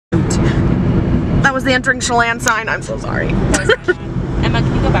That was the entering Chelan sign. I'm so sorry. Emma,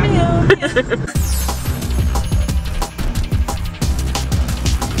 can you go back?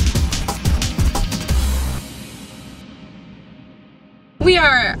 We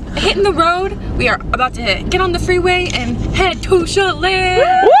are hitting the road. We are about to get on the freeway and head to Chelan.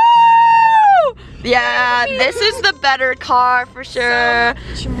 Woo! Yeah, this is the better car for sure.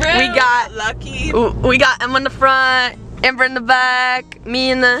 We got lucky. We got Emma in the front, Amber in the back, me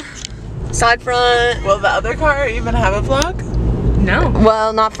in the side front. Will the other car even have a vlog? No.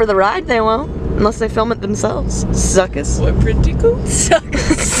 Well, not for the ride, they won't. Unless they film it themselves. Suckers. We're pretty cool.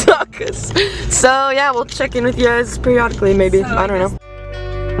 Suckers. So yeah, we'll check in with you guys periodically maybe. I don't know.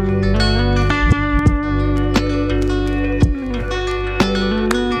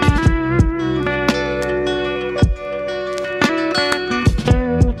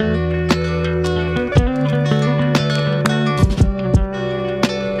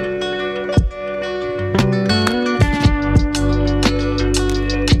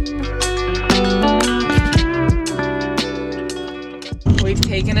 We've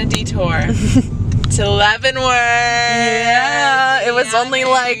taken a detour to Leavenworth. Yeah, it was only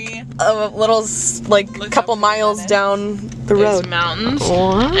like a little, couple miles down the There's road. mountains.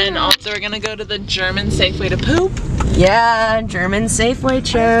 What? And also we're gonna go to the German Safeway to poop. Yeah, German Safeway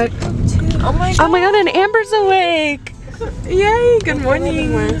check. Oh my god. Oh my god, and Amber's awake. Yay, good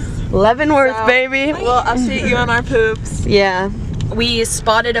morning. Leavenworth, So, baby. We'll update you on our poops. Yeah. We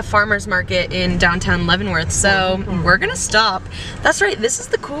spotted a farmer's market in downtown Leavenworth, so we're gonna stop. That's right, this is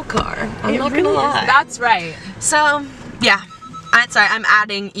the cool car. I'm not gonna lie. That's right. So, yeah. I'm sorry, I'm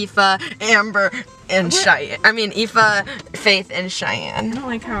adding Aoife, Amber, and Cheyenne. I mean, Aoife, Faith, and I Cheyenne. don't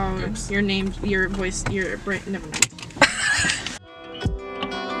like how your name, your voice, your brain, never mind.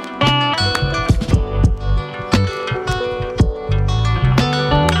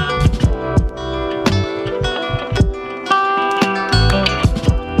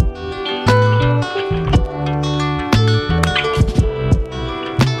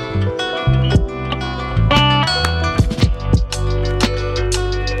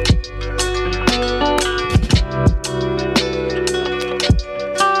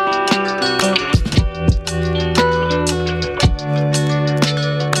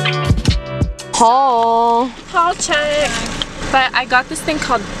 Haul. Haul check. But I got this thing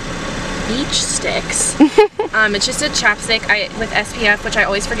called Beach Sticks. It's just a chapstick with SPF, which I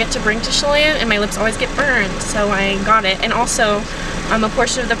always forget to bring to Chelan, and my lips always get burned, so I got it. And also, a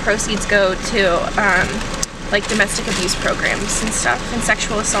portion of the proceeds go to like domestic abuse programs and stuff, and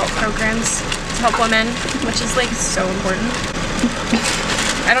sexual assault programs to help women, which is like so important.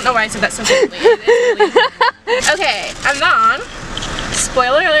 I don't know why I said that so quickly. Okay, and then,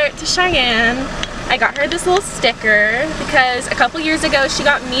 spoiler alert to Cheyenne, I got her this little sticker because a couple years ago she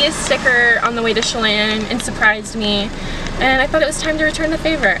got me a sticker on the way to Chelan and surprised me, and I thought it was time to return the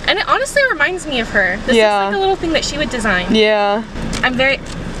favor. And it honestly reminds me of her. This is like a little thing that she would design. Yeah. I'm very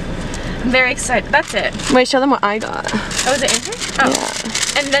excited. That's it. Wait, show them what I got. Oh, is it in here? Oh.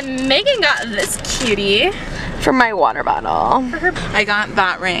 Yeah. And then Megan got this cutie. For my water bottle. For her. I got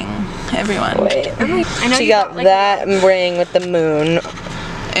that ring, everyone. Wait. I know She you got like that ring with the moon.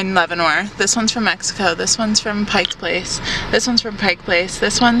 In Leavenworth. This one's from Mexico. This one's from Pike Place. This one's from Pike Place.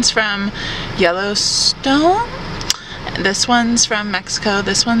 This one's from Yellowstone. This one's from Mexico.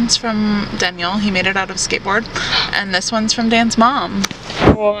 This one's from Daniel. He made it out of skateboard. And this one's from Dan's mom.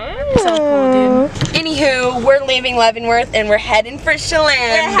 Wow. So cool, dude. Anywho, we're leaving Leavenworth and we're heading for Chelan.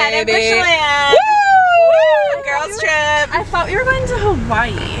 We're heading for Chelan. Woo! Girls trip. I thought we were going to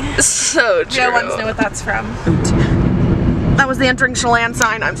Hawaii. So true. No one's know what that's from. That was the entering Chelan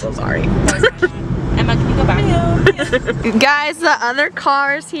sign. I'm so sorry. Emma, can you go back? Guys, the other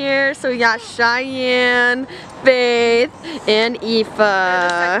car's here. So we got Cheyenne, Faith, and Aoife.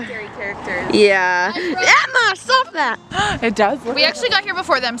 Secondary characters. Yeah. Emma, stop that. It does. We actually got here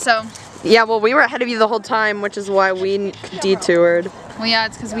before them, so. Yeah, well, we were ahead of you the whole time, which is why we detoured. Well, yeah,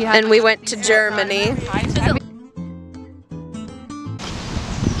 it's because we had. And we went to Germany.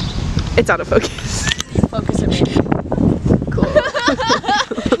 It's out of focus. Focus at me. Cool.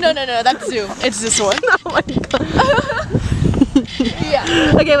 No, that's Zoom. It's this one. Oh my god.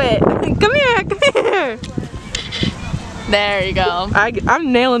 Yeah. Okay, wait. Come here. There you go.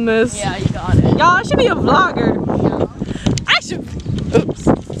 I'm nailing this. Yeah, you got it. Y'all, I should be a vlogger. I should. Oops.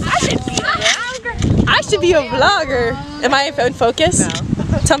 I should be a vlogger. Am I in focus?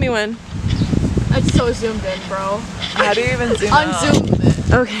 No. Tell me when. It's so zoomed in, bro. How do you even zoom out? Unzoom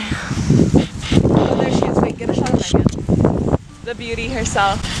it. Okay. Oh, there she is. Wait, get a shot of Megan. The beauty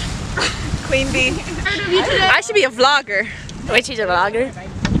herself. Queen Bee. I should be a vlogger. Wait, she's a vlogger?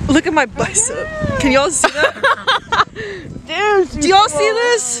 Look at my bicep. Can y'all see that? Damn, do y'all see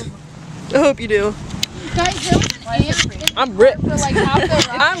this? I hope you do. Guys, there was an ant I'm ripped. for like half the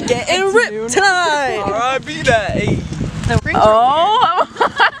ride. I'm getting ripped tonight. Alright, be that. Hey. Oh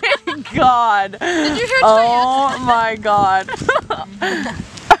my god. Did you hear Oh my god.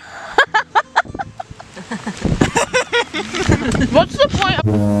 What's the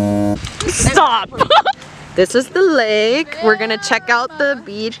point? Stop. This is the lake. We're gonna check out the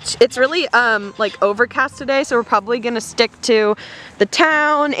beach. It's really like overcast today, so we're probably gonna stick to the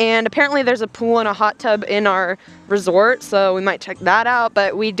town, and apparently there's a pool and a hot tub in our resort, so we might check that out,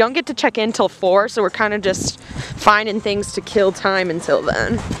 but we don't get to check in till 4, so we're kind of just finding things to kill time until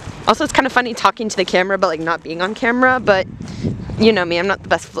then. Also, it's kind of funny talking to the camera but like not being on camera, but you know me, I'm not the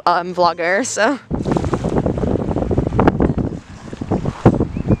best vlogger, so.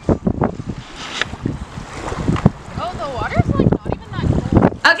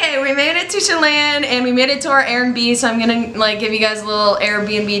 Okay, we made it to Chelan and we made it to our Airbnb, so I'm gonna like give you guys a little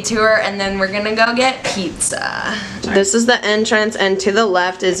Airbnb tour and then we're gonna go get pizza. This is the entrance, and to the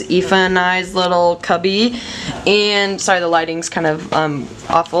left is Aoife and I's little cubby, and sorry the lighting's kind of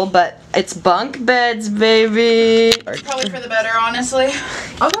awful, but it's bunk beds, baby. Probably for the better, honestly.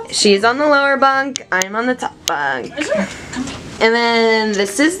 Okay. She's on the lower bunk, I'm on the top bunk. And then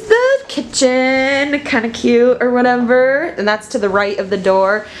this is the kitchen, kind of cute or whatever. And that's to the right of the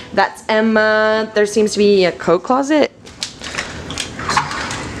door. That's Emma. There seems to be a coat closet.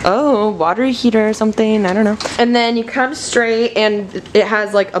 Oh, water heater or something, I don't know. And then you come straight and it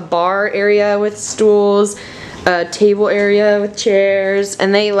has like a bar area with stools, a table area with chairs.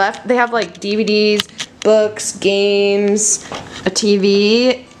 And they have like DVDs, books, games, a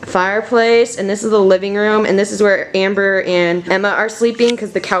TV, fireplace, and this is the living room, and this is where Amber and Emma are sleeping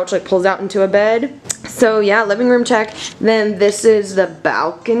because the couch like pulls out into a bed. So yeah, living room check. Then this is the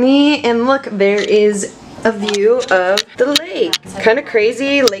balcony, and look, there is a view of the lake. Kind of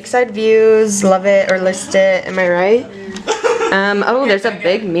crazy, lakeside views, love it or list it, am I right? Oh, there's a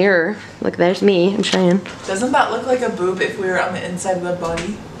big mirror. Look, there's me, I'm Cheyenne. Doesn't that look like a boob if we were on the inside of the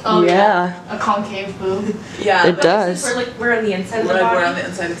body? Oh yeah. A concave boob. Yeah. It does. We're on the inside of the We're body. on the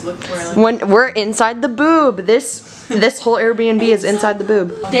inside. It's looking like When we're inside the boob, this whole Airbnb is inside the boob.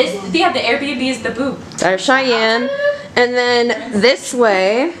 The Airbnb is the boob. There's Cheyenne. And then this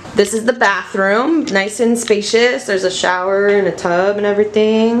way, this is the bathroom, nice and spacious. There's a shower and a tub and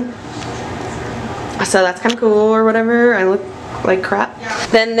everything. So that's kind of cool or whatever. I look like crap.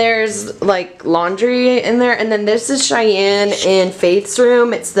 Then there's like laundry in there, and then this is Cheyenne and Faith's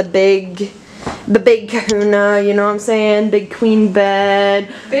room. It's the big kahuna, you know what I'm saying? Big queen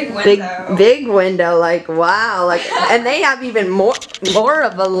bed. Big window. Big window, like wow. Like, and they have even more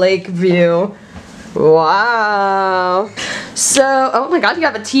of a lake view. Wow. So, oh my god, you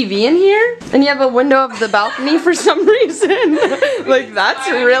have a TV in here? And you have a window of the balcony for some reason. Like, that's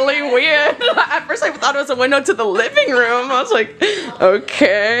really weird. At first I thought it was a window to the living room. I was like,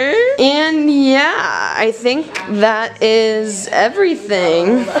 okay. And yeah, I think that is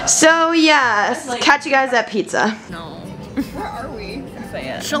everything. So yeah, catch you guys at pizza. No. Where are we?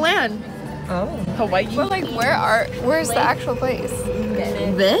 Chelan. Oh. Hawaii. We're like, where's the actual place?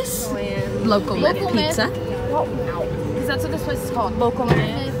 This? Local pizza. Because that's what this place is called. Local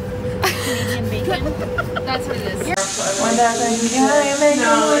Canadian bacon. That's what it is. No,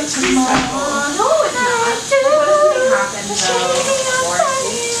 it's not.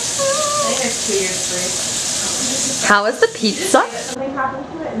 How is the pizza?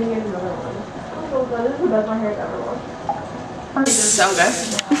 So good.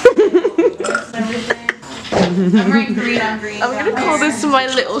 I'm wearing green on green. I'm gonna call this my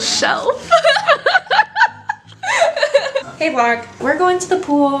little shelf. Hey vlog, we're going to the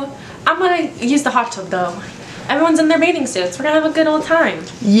pool. I'm gonna use the hot tub though. Everyone's in their bathing suits. We're gonna have a good old time.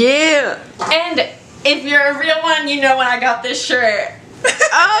 Yeah. And if you're a real one, you know when I got this shirt.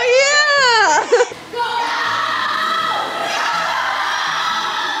 Oh yeah.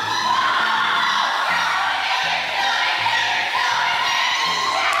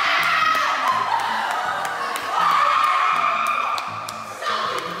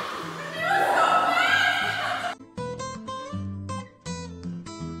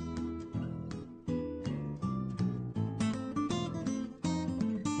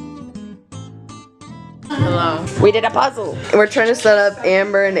 Hello. We did a puzzle. We're trying to set up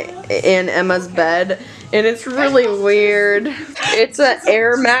Amber and Emma's bed, and it's really weird. It's an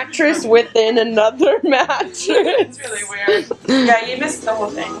air mattress within another mattress. It's really weird. Yeah, you missed the whole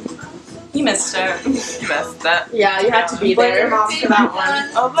thing. You missed it. You messed that. Yeah, you had to be there. Blame your mom for that one.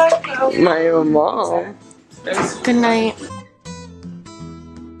 Oh my god. My mom. Good night.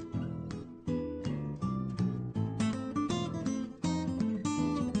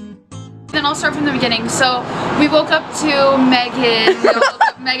 Then I'll start from the beginning. So we woke up to Megan.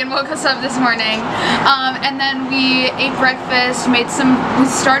 Megan woke us up this morning, and then we ate breakfast. We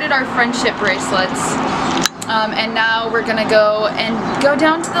started our friendship bracelets, and now we're gonna go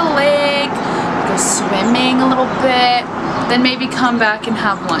down to the lake, go swimming a little bit, then maybe come back and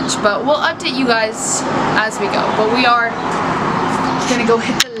have lunch. But we'll update you guys as we go. But we are gonna go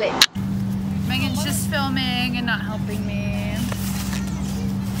hit the lake. Megan's just filming and not helping me.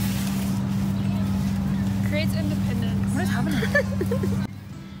 Creates independence. What is happening?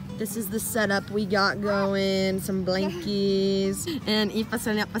 This is the setup we got going. Some blankies and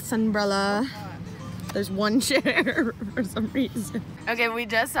Ipa's umbrella. There's one chair for some reason. Okay, we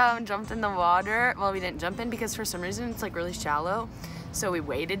just jumped in the water. Well, we didn't jump in because for some reason it's like really shallow. So we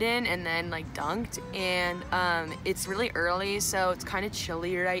waded in and then like dunked, and it's really early, so it's kind of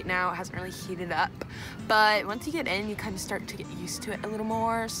chilly right now. It hasn't really heated up, but once you get in, you kind of start to get used to it a little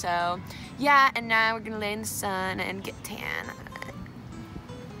more. So yeah, and now we're gonna lay in the sun and get tan.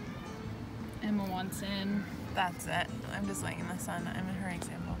 Emma wants in. That's it. I'm just laying in the sun. I'm in her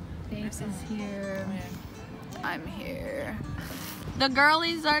example. Babes is here. I'm here. The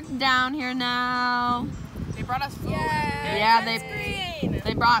girlies are down here now. They brought us food. Yeah,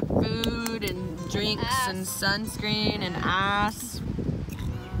 they brought food and drinks and sunscreen and ass.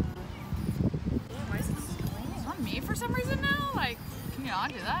 Why is this on me for some reason now? Like, can you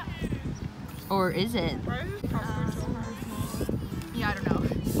not do that? Or is it? Yeah, I don't know.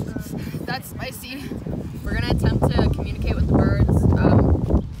 That's spicy. We're gonna attempt to communicate with the birds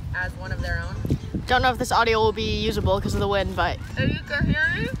as one of their own. Don't know if this audio will be usable because of the wind, but. If you can hear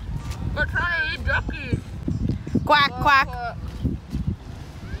me, we're trying to eat duckies. Quack, quack. Oh,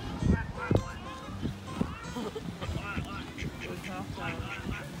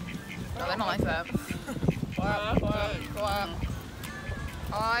 I don't like that.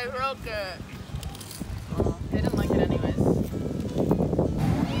 I broke it. Oh, they didn't like it anyways.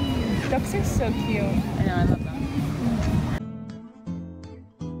 Ducks are so cute. I know, I love them.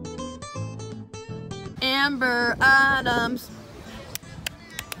 Amber Adams.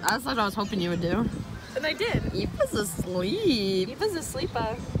 That's what I was hoping you would do. And I did. Ipa's asleep. Ipa's a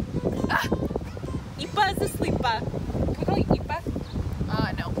sleeper. Ah! Ipa is a sleeper. Can we call you Ipa?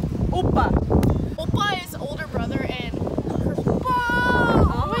 No. Opa. Oppa is older brother and Oppa!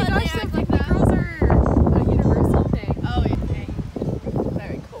 Oh my gosh, so like the girls are a universal thing. Oh, yeah.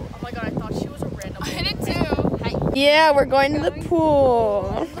 Very cool. Oh my god, I thought she was a random. I did too. Hi. Yeah, we're going to the pool.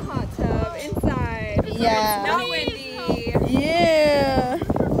 In the hot tub, inside. Yeah. Not windy. Yeah.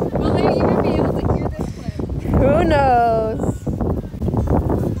 Will they even be able to hear this clip? Who knows?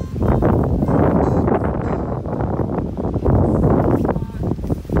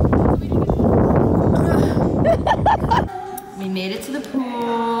 We made it to the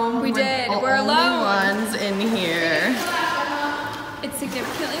pool. We did. The We're only alone. ones in here. It's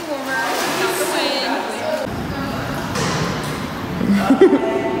significantly warmer. Not the wind.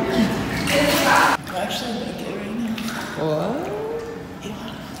 I'm actually naked right now. What?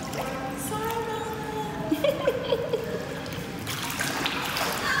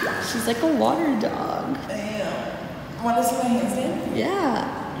 She's like a water dog. Damn. Want to see my handstand?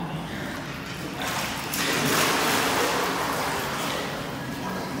 Yeah.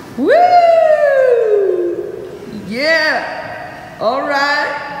 Woo! Yeah!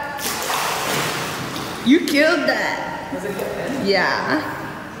 Alright. You killed that. Was it good? Yeah.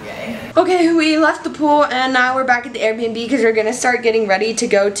 Yay. Okay, we left the pool and now we're back at the Airbnb because we're gonna start getting ready to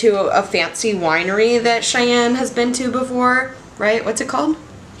go to a fancy winery that Cheyenne has been to before, right? What's it called?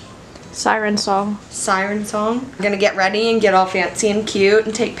 Siren song. Siren Song. We're gonna get ready and get all fancy and cute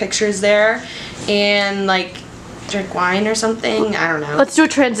and take pictures there and like drink wine or something. I don't know. Let's do a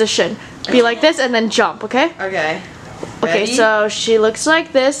transition. Be like this and then jump, okay? Okay. Okay, Ready? so she looks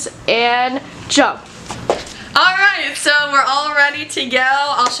like this and jump. Alright, so we're all ready to go.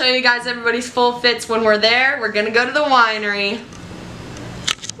 I'll show you guys everybody's full fits when we're there. We're gonna go to the winery.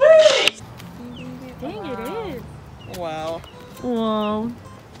 Dang, it is. Wow. Wow.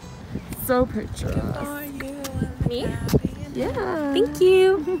 So picturesque. Me? Yeah. Thank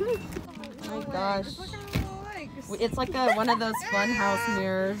you. Oh my gosh. It's like one of those fun house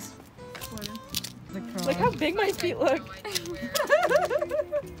mirrors. Look how big my feet look.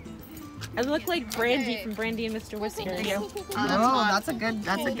 I look like Brandy from Brandy and Mr. Whisker. Oh, that's a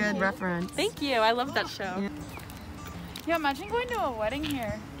good reference. Thank you. I love that show. Yeah, imagine going to a wedding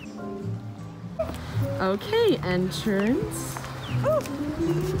here. Okay, entrance.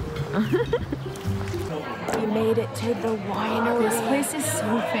 We made it to the winery. This place is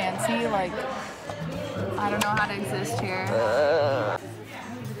so fancy, like, I don't know how to exist here.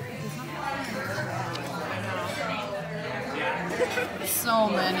 So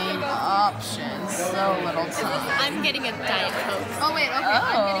many options, so little time. I'm getting a Diet Coke. Oh wait, okay.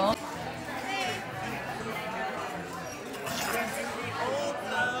 Oh.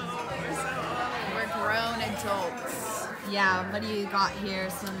 We're grown adults. Yeah, what do you got here?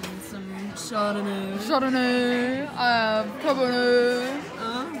 Some Chardonnay. Chardonnay. Cabernet.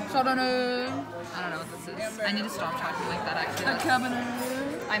 Chardonnay. I don't know what this is. I need to stop talking like that actually. Cabernet.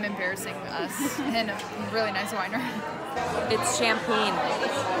 I'm embarrassing us and a really nice winer. It's champagne.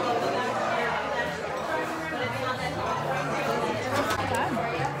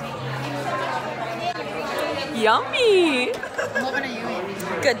 Yummy! What one are you eating?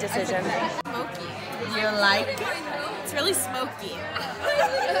 Good decision. Smoky. You like? It's really smoky.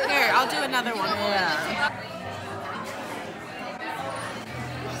 Here, I'll do another one. Yeah.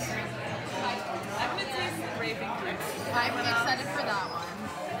 I'm really excited for that one.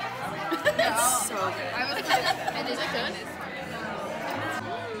 It's so good. I was excited. And is it good?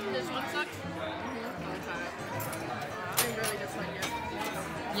 This one sucks. I really just like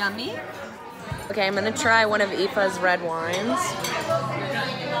it. Yummy? Okay, I'm gonna try one of Aoife's red wines.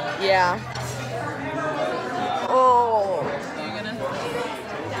 Yeah. Oh.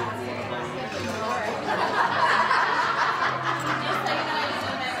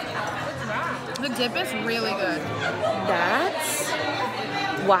 The dip is really good. That's...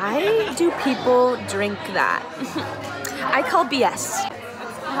 Why do people drink that? I call BS.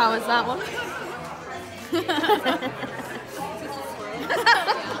 How is that one?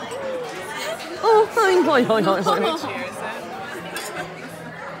 Oh,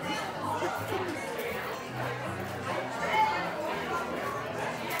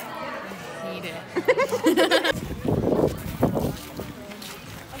 Eat it.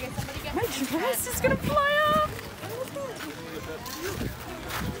 My dress is gonna fly off.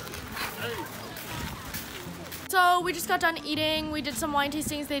 So we just got done eating. We did some wine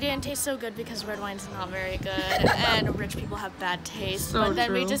tastings. They didn't taste so good because red wine's not very good, and rich people have bad taste. But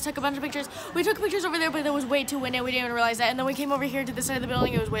then we just took a bunch of pictures. We took pictures over there, but it was way too windy. We didn't even realize that. And then we came over here to this side of the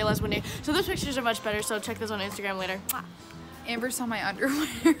building. It was way less windy. So those pictures are much better. So check those on Instagram later. Amber saw my underwear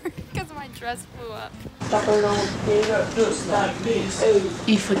because my dress flew up.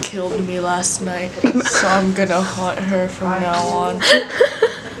 Aoife killed me last night, so I'm gonna haunt her from now on.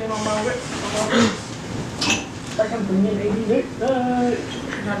 I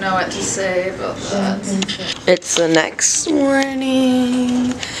don't know what to say about that. It's the next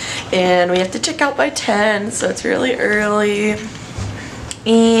morning, and we have to check out by 10, so it's really early.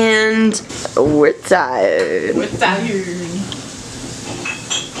 And we're tired. We're tired.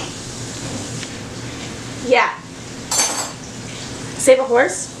 Yeah. Save a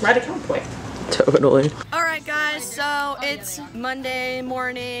horse, ride a cowboy. Totally. Alright guys, so it's Monday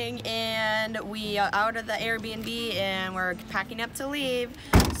morning and we are out of the Airbnb and we're packing up to leave.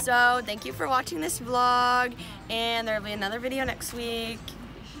 So thank you for watching this vlog, and there'll be another video next week.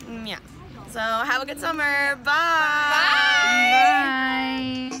 Yeah. So have a good summer. Bye.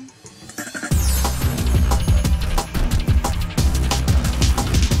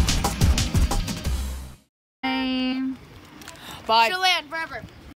 Bye. Bye. Chelan.